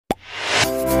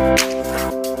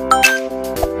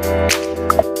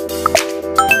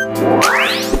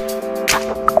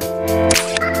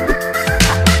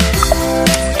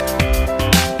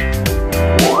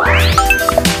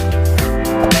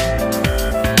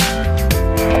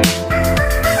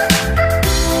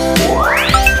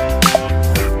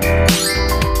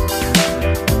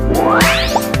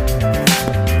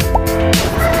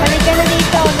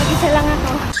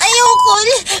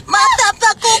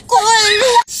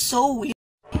so weird.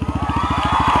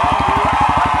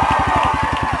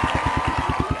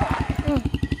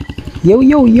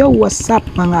 Yo, what's up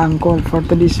mga angkol? For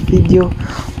today's video,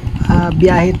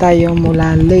 biyahe tayo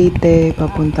mula Leyte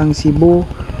papuntang Cebu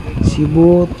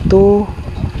to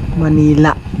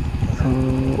Manila. So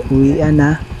uwian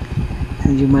na.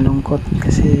 Medyo malungkot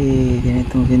kasi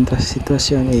ganitong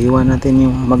sitwasyon, iiwan natin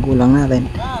yung magulang natin,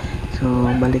 so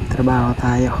balik trabaho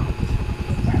tayo.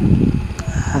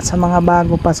 At sa mga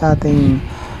bago pa sa ating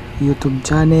YouTube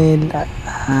channel,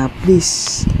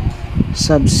 please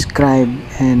subscribe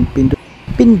and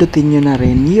pindutin nyo na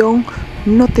rin yung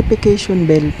notification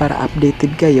bell para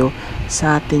updated kayo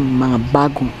sa ating mga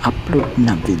bagong upload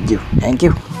na video. Thank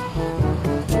you.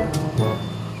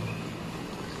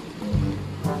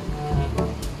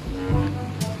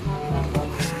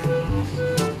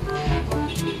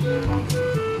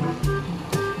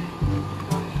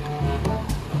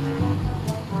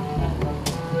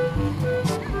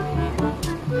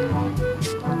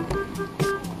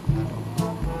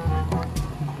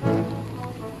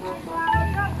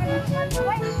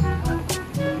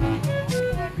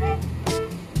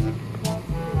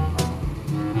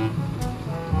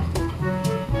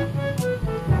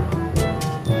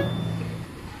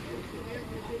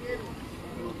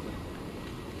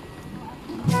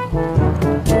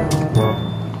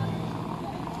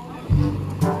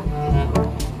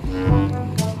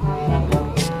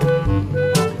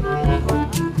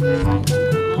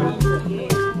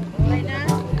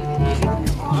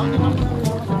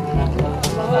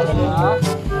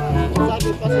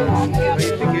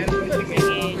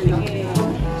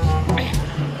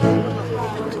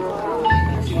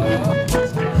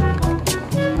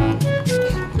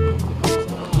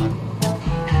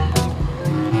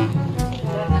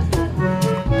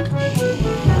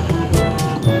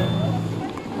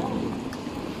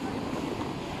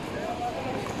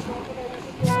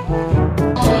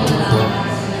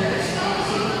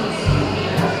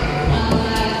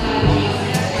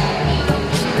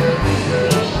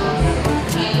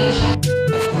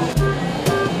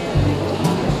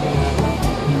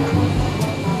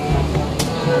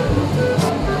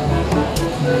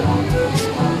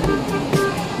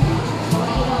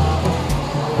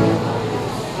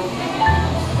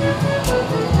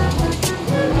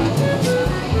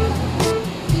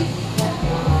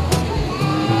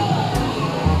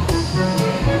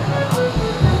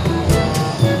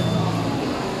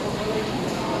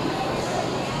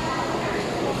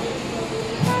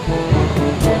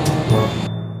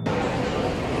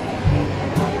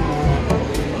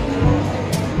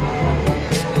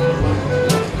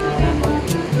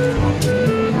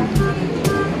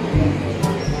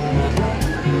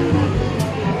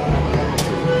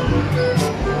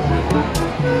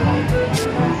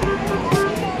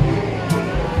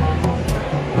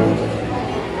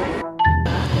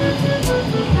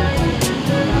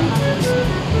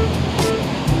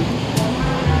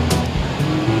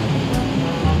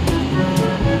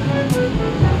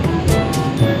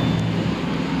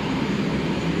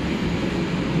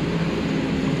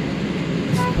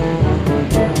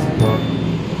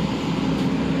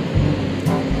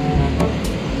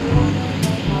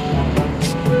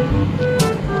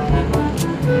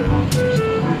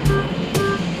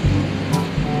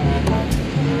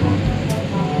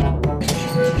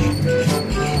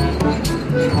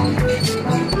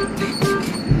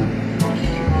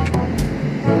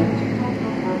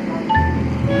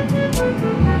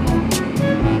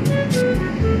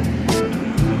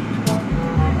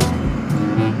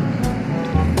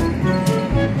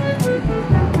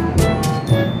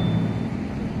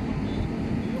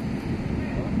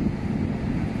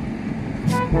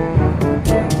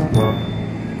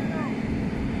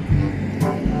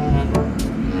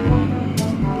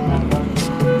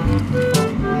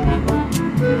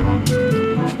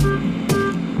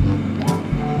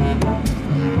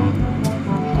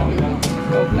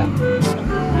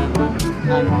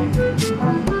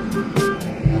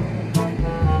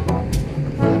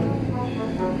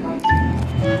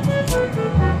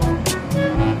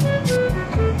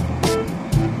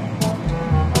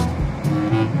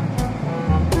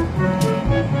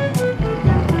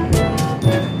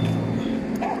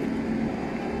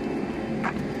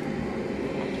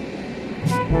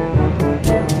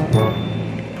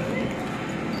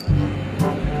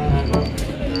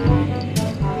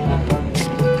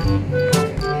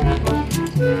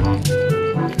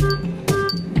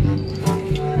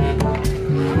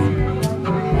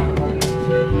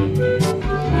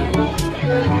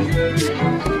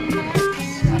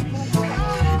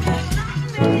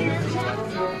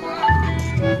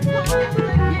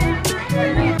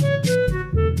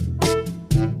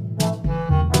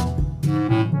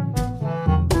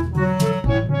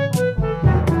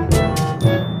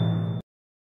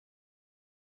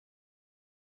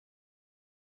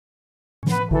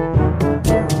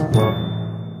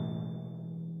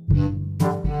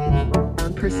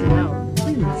 personnel,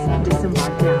 please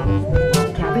disembark now.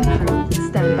 Cabin crew,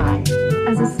 stand by.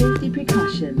 As a safety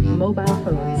precaution, mobile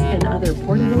phones and other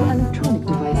portable electronic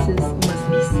devices must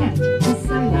be set to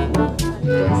silent mode.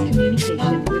 Voice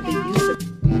communication with the use of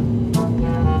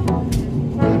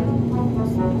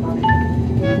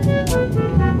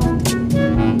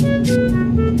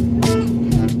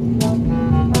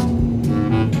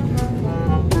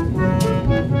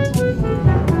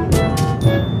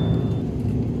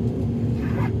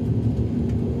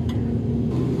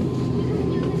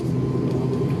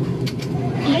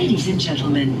Ladies and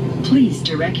gentlemen, please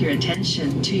direct your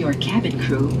attention to your cabin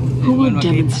crew, who will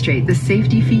demonstrate the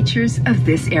safety features of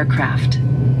this aircraft.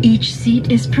 Each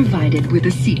seat is provided with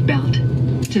a seat belt.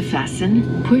 To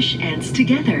fasten, push ends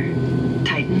together.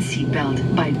 Tighten seat belt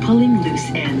by pulling loose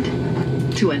end.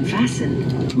 To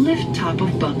unfasten, lift top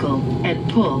of buckle and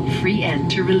pull free end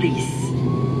to release.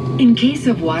 In case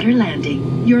of water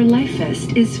landing, your life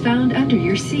vest is found under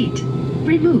your seat.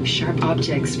 Remove sharp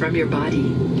objects from your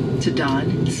body. To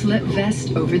don, slip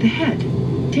vest over the head.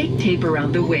 Take tape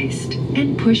around the waist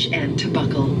and push end to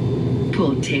buckle.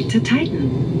 Pull tape to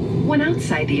tighten. When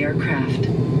outside the aircraft,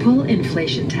 pull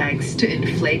inflation tags to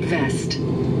inflate vest.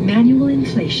 Manual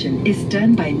inflation is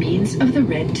done by means of the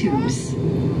red tubes.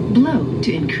 Blow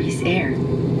to increase air.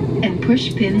 And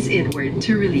push pins inward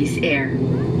to release air.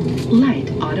 Light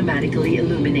automatically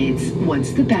illuminates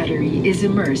once the battery is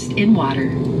immersed in water.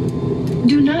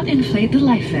 Do not inflate the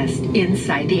life vest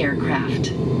inside the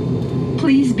aircraft.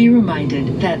 Please be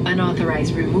reminded that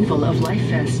unauthorized removal of life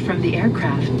vest from the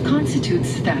aircraft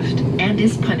constitutes theft and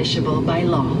is punishable by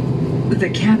law. The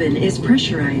cabin is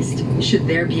pressurized. Should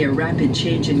there be a rapid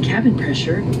change in cabin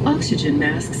pressure, oxygen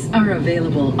masks are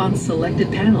available on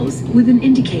selected panels with an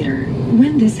indicator.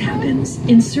 When this happens,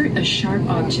 insert a sharp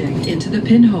object into the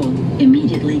pinhole.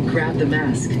 Immediately grab the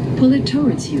mask, pull it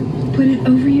towards you, put it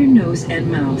over your nose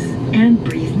and mouth, and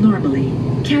breathe normally.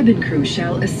 Cabin crew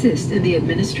shall assist in the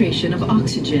administration of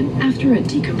oxygen after a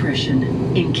decompression.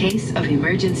 In case of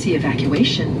emergency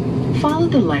evacuation, follow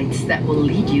the lights that will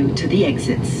lead you to the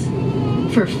exits.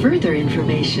 For further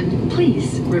information,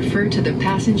 please refer to the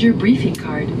passenger briefing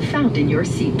card found in your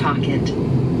seat pocket.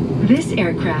 This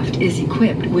aircraft is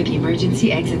equipped with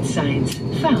emergency exit signs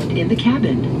found in the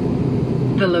cabin.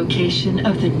 The location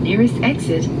of the nearest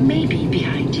exit may be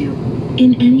behind you.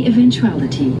 In any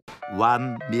eventuality,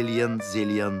 1 million,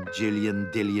 zillion,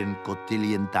 jillion, dillion,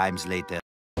 cotillion times later.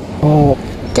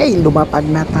 Okay, lumapag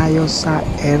na tayo sa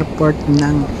airport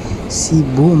ng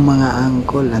Cebu mga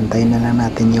angkol. Antayin na lang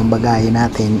natin yung bagahe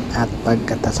natin at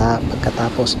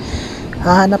pagkatapos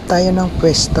hahanap tayo ng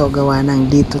pwesto, gawa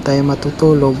ng dito tayo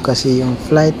matutulog kasi yung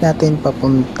flight natin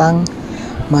papuntang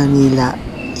Manila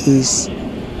is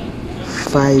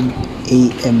 5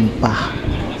 AM pa.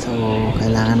 So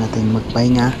kailangan natin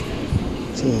magpahinga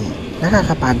kasi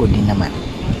nakakapagod din naman.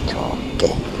 So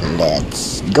okay,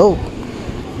 let's go.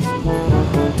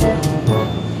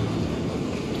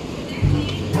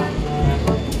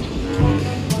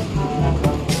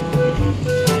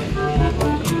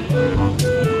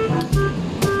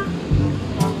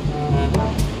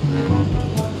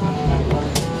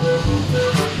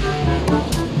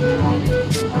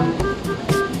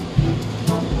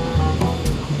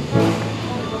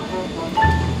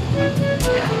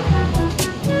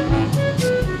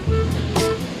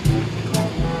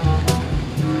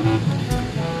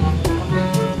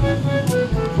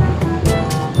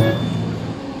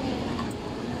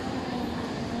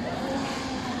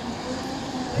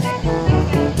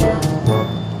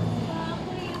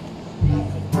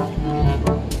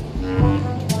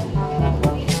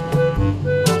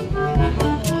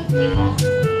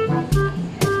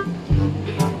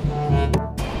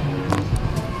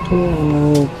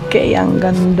 Okay, ang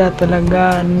ganda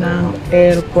talaga ng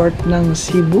airport ng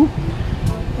Cebu.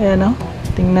 Ayan o,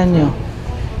 tingnan nyo.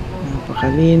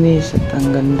 Napakalinis at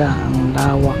ang ganda, ang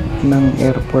lawak ng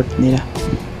airport nila.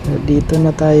 So, dito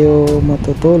na tayo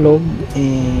matutulog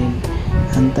and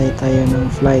antay tayo ng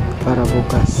flight para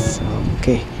bukas.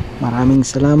 Okay, maraming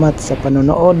salamat sa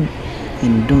panonood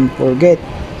and don't forget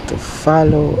to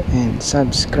follow and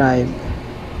subscribe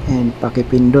and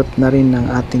pakipindot na rin ng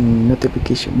ating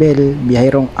notification bell,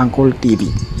 Biyaheng Uncle TV.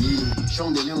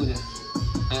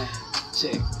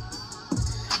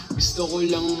 Gusto ko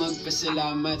lang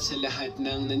magpasalamat sa lahat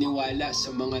ng naniwala,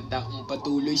 sa mga taong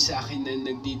patuloy sa akin na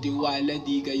nagtitiwala.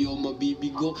 Di kayo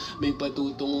mabibigo, may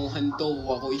patutunguhan to,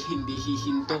 ako'y hindi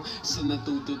hihinto sa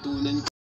natututunan ko.